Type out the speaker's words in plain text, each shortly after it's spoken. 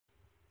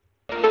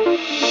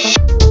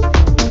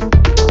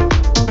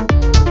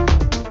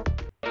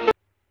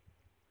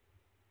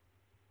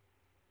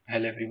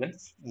Hello everyone,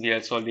 we are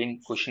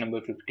solving question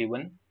number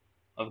 51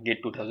 of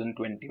GATE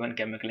 2021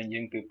 Chemical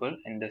Engineering paper,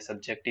 and the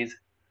subject is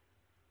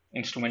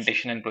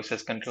Instrumentation and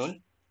Process Control.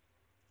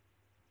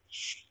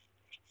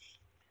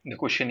 The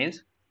question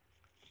is,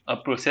 a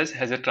process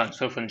has a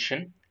transfer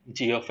function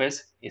g of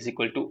s is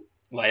equal to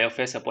y of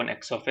s upon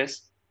x of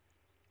s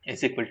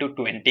is equal to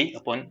 20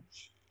 upon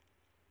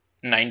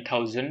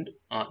 90,000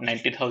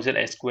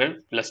 s square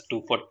plus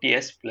 240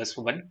 s plus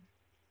 1.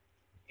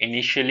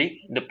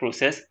 Initially, the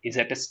process is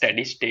at a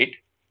steady state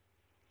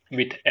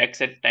with x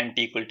at time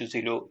t equal to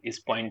 0 is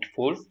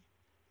 0.4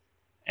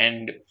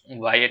 and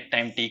y at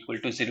time t equal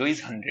to 0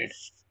 is 100.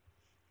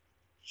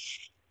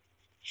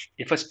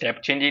 If a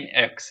step change in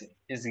x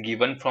is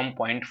given from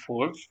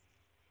 0.4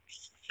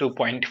 to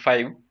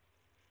 0.5,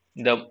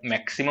 the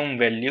maximum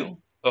value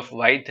of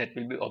y that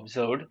will be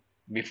observed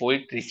before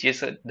it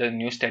reaches the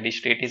new steady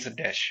state is a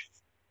dash.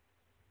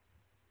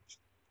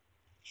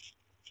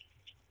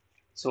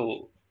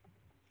 So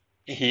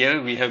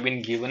here we have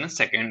been given a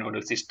second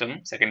order system,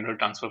 second order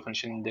transfer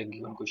function in the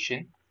given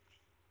question.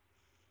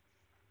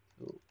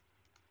 So,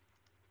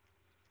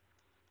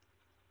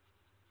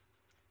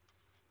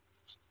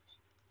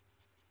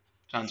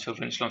 transfer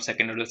function of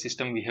second order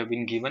system we have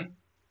been given,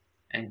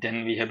 and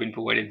then we have been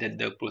provided that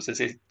the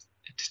process is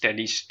at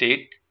steady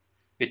state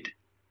with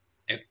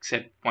x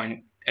at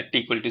t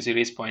equal to 0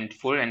 is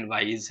 0.4 and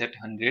y is at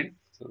 100.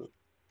 So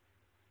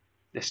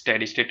the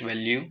steady state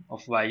value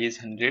of y is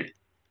 100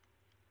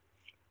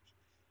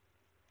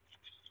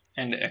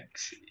 and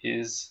x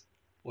is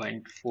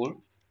 0.4,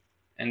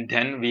 and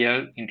then we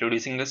are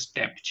introducing a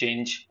step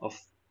change of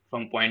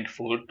from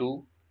 0.4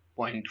 to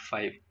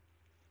 0.5.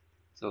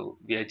 So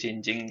we are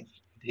changing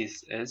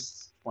this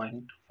as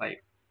 0.5.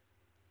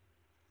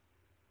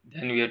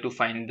 Then we have to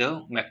find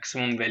the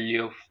maximum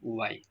value of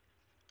y.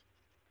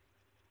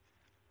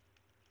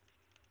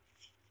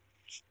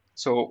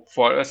 So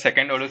for a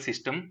second order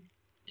system,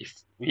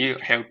 if we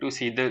have to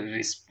see the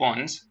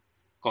response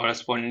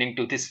corresponding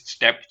to this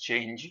step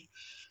change,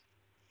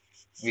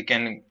 we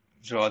can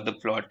draw the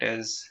plot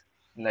as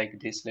like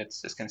this.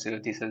 Let's just consider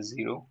this as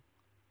 0.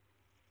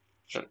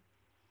 So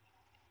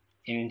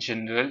in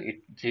general,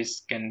 this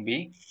can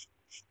be,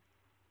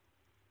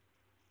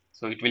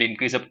 so it will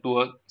increase up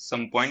to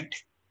some point.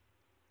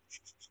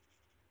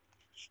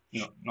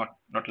 No,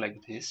 not like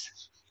this.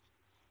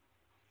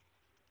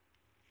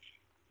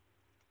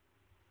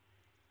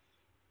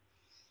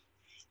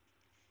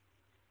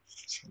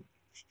 So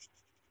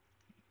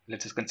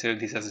let's just consider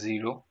this as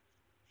 0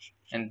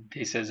 and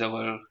this is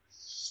our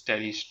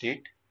steady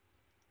state.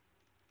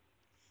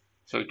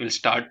 So it will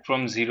start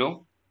from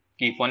 0,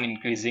 keep on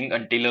increasing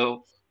until a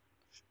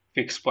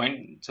fixed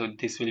point. So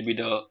this will be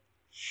the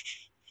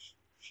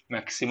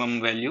maximum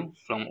value.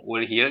 From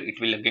over here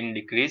it will again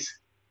decrease,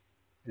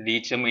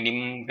 reach a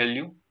minimum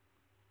value,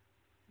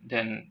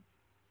 then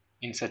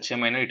in such a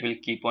manner it will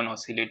keep on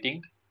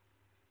oscillating.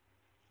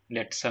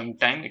 At some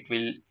time it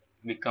will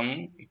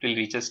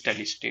reach a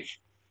steady state.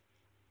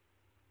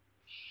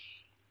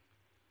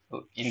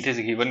 So in this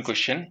given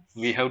question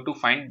we have to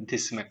find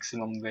this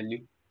maximum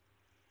value,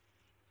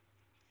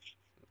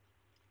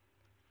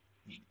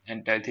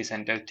 and this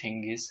entire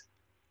thing is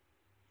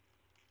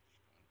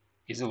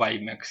y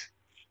max.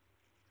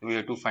 So we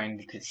have to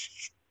find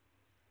this.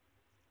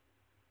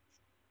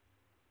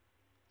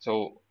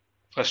 So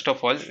first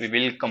of all we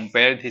will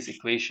compare this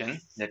equation,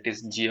 that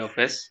is g of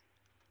s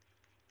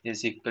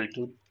is equal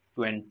to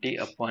 20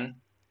 upon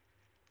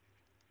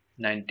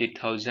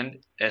 90,000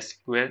 s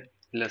square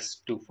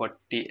plus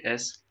 240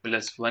 s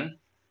plus 1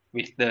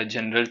 with the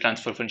general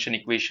transfer function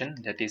equation,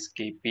 that is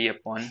kp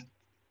upon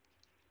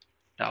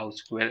tau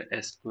square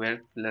s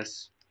square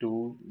plus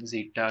 2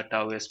 zeta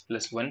tau s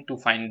plus 1 to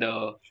find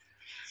the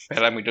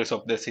parameters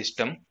of the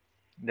system,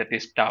 that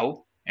is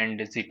tau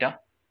and zeta.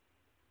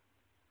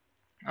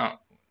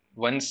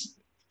 Once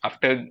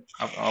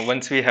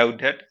we have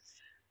that,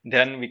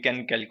 then we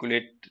can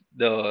calculate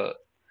the,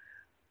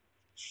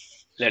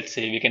 let's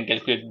say we can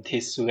calculate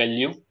this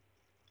value,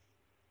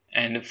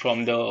 and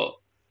from the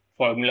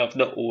formula of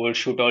the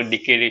overshoot or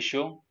decay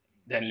ratio,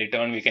 then later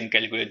on we can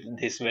calculate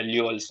this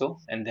value also,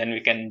 and then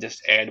we can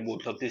just add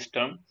both of this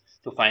term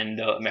to find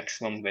the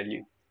maximum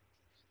value.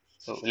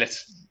 So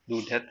let's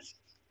do that.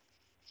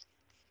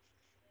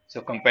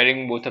 So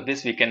comparing both of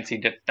this, we can see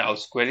that tau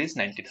square is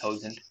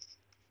 90,000.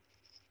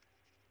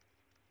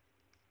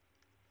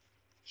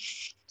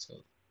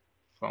 So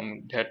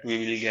from that we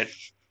will get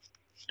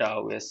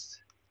tau as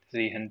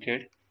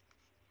 300.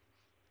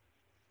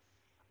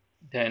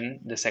 Then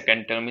the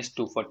second term is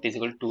 240 is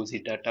equal to 2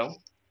 zeta tau.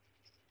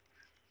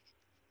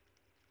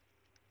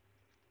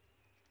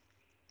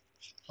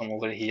 From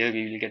over here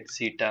we will get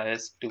zeta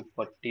as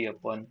 240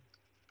 upon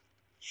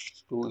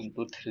 2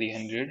 into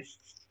 300.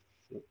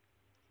 So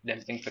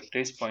damping factor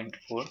is 0.4.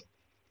 So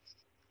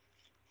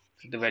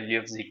the value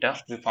of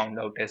zeta we found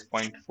out as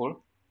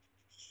 0.4.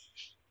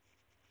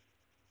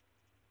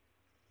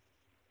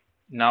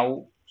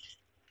 Now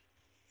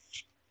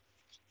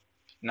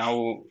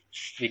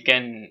we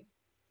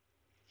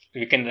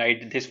can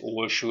write this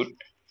overshoot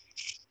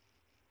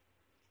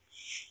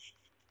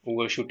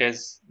overshoot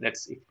as,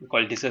 let's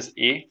call this as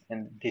A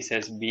and this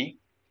as B,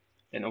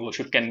 then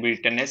overshoot can be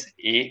written as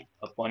A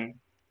upon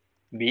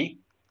B,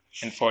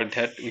 and for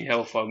that we have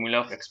a formula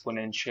of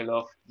exponential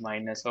of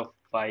minus of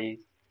pi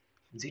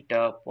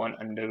zeta upon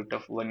under root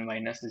of 1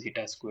 minus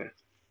zeta square.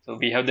 So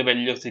we have the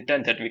value of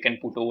zeta that we can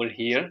put over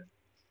here,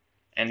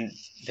 and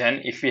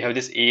then if we have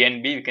this A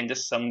and B, we can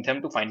just sum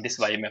them to find this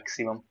y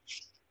maximum.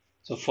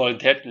 So for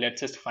that,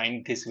 let's just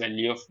find this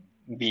value of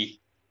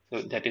B.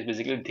 So that is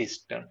basically this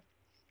term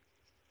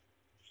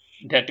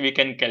that we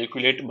can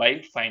calculate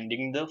by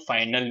finding the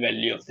final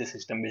value of the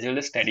system, basically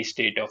the steady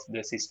state of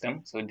the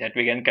system. So that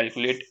we can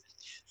calculate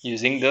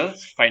using the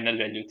final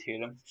value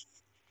theorem.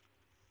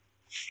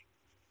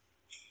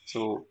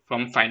 So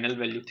from final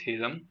value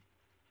theorem,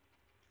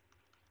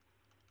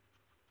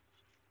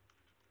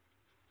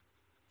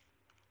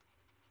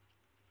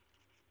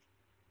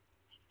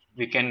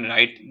 we can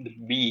write the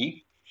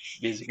B,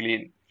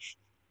 basically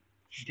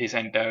this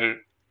entire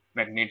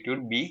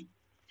magnitude B,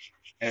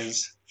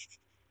 as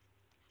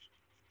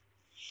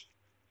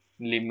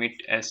limit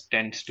s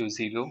tends to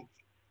 0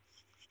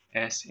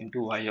 s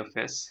into y of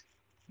s.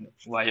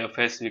 Y of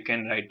s we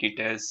can write it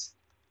as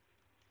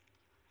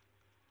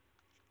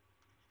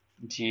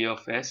g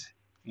of s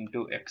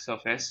into x of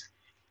s.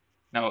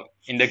 Now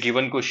in the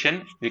given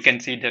question we can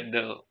see that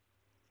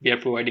we are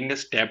providing the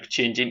step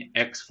change in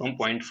x from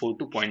 0.4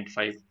 to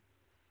 0.5.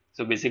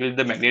 So basically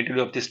the magnitude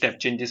of the step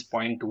change is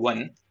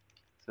 0.1.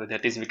 So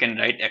that is we can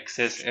write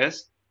xs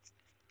as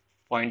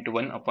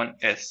 0.1 upon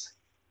s,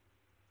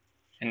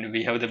 and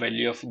we have the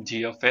value of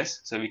g of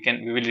s. So we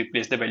will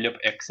replace the value of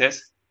xs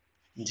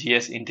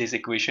gs in this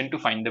equation to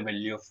find the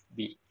value of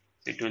b.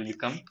 So it will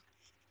become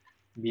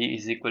b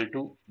is equal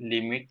to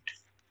limit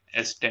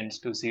s tends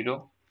to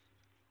 0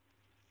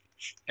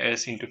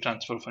 s into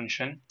transfer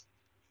function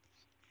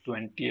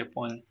 20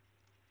 upon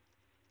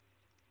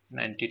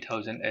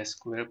 90,000 s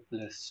square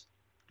plus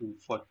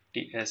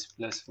 240 s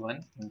plus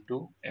 1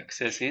 into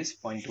xs is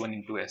 0.1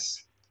 into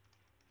s.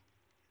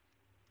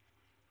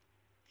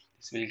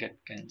 This will get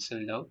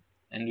cancelled out,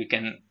 and we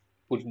can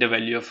put the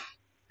value of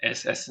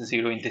s as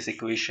 0 in this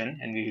equation,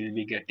 and we will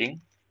be getting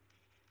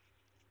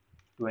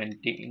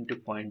 20 into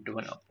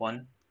 0.1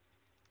 upon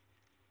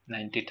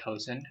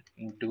 90,000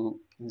 into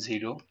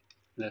 0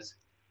 plus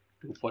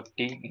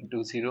 240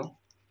 into 0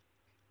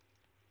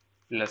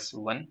 plus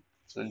 1.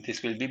 So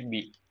this will be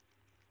b.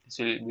 This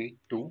will be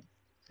 2.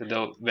 So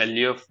the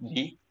value of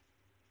b,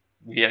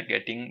 we are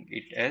getting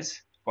it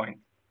as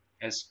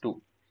as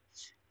 2.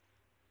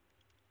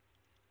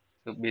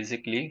 So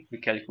basically we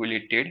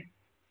calculated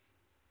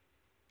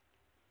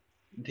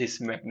this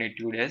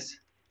magnitude as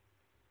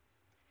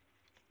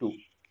 2.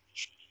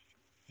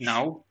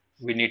 Now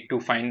we need to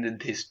find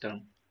this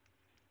term,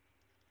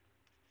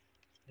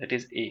 that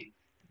is a.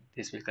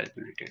 This will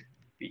calculate it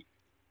b.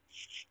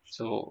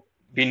 So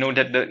we know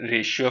that the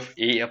ratio of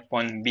a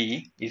upon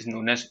b is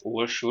known as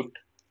overshoot,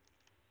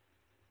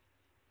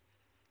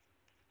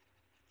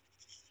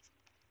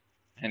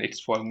 and its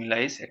formula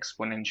is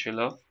exponential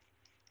of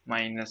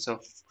minus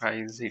of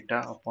pi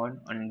zeta upon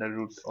under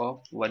root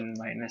of 1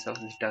 minus of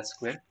zeta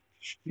square.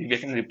 We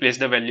can replace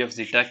the value of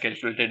zeta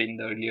calculated in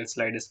the earlier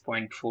slide as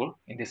 0.4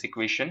 in this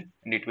equation,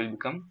 and it will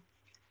become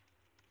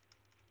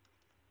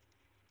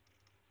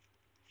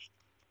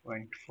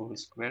 0.4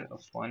 square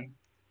upon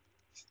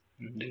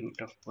the root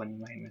of 1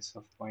 minus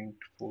of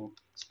 0.4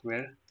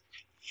 square.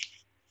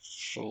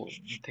 So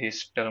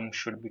this term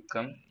should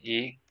become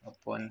a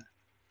upon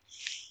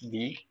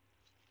b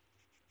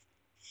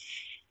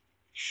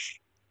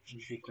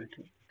is equal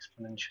to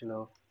exponential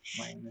of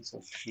minus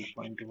of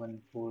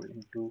 3.14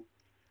 into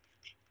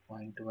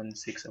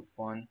 0.16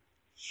 upon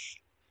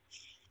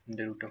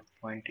the root of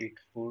 0.84.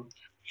 You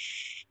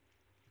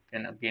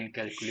can again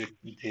calculate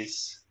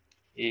this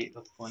a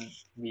upon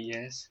b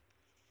as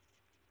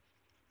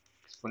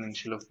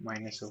exponential of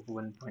minus of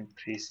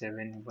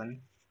 1.371, and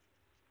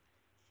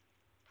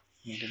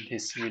then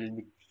this will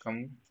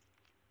become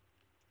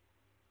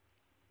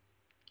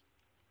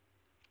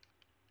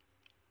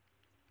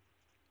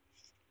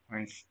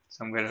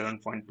somewhere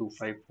around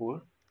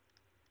 0.254.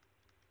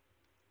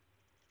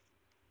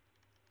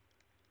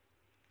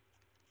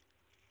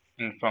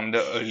 And from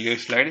the earlier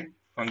slide,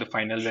 from the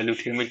final value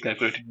theorem, we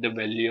calculated the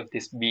value of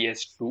this b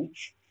as 2,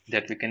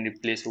 that we can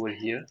replace over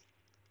here.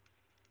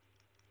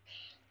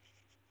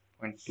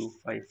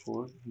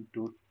 0.254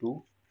 into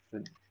 2.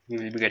 So we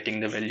will be getting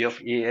the value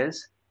of a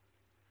as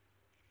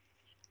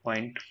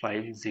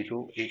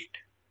 0.508.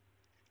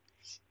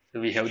 So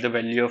we have the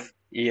value of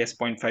a as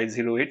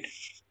 0.508.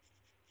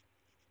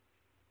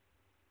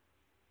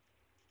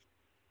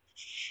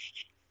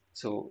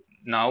 So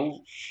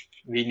now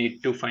we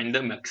need to find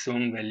the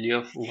maximum value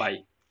of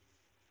y.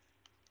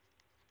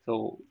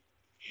 So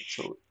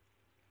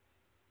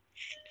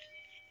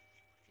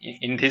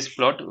in this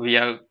plot we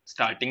are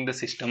starting the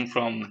system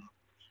from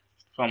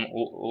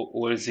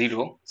over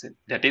 0. So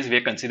that is, we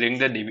are considering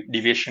the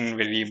deviation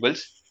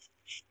variables.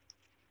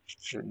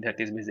 So that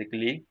is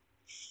basically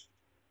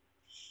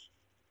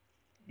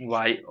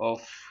y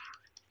of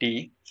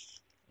t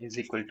is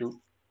equal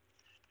to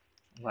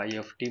y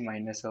of t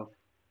minus of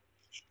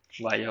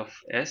y of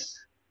s.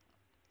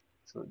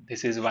 So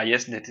this is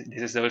ys,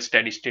 this is our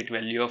steady state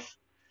value of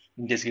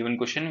this given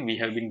question. We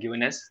have been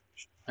given as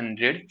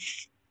 100.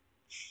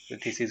 So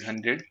this is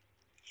 100,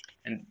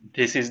 and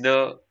this is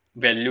the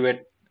value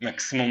at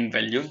maximum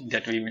value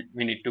that we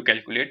need to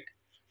calculate.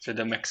 So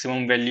the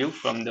maximum value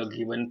from the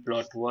given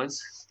plot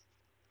was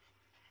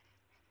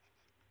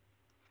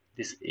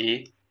this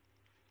a,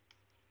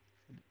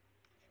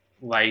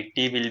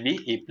 yt will be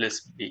a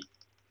plus b.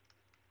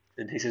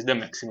 So this is the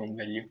maximum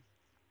value.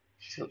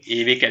 So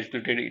a we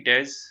calculated it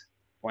as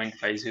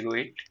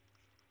 0.508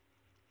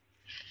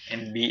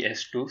 and b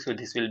as 2. So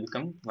this will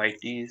become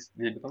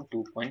will become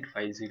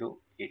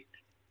 2.508.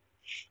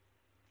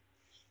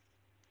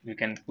 We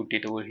can put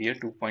it over here.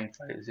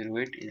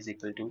 2.508 is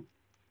equal to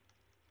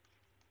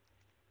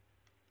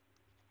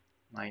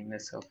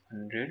minus of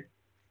 100.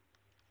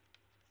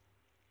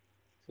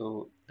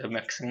 So the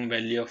maximum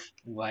value of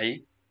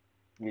y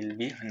will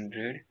be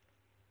 100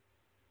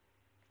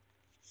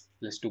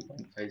 plus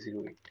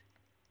 2.508.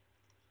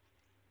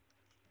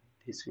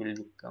 This will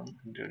become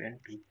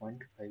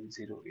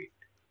 102.508.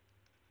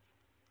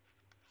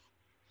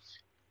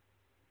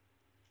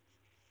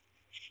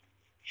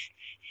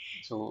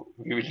 So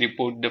we will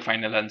report the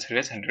final answer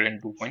as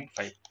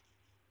 102.5.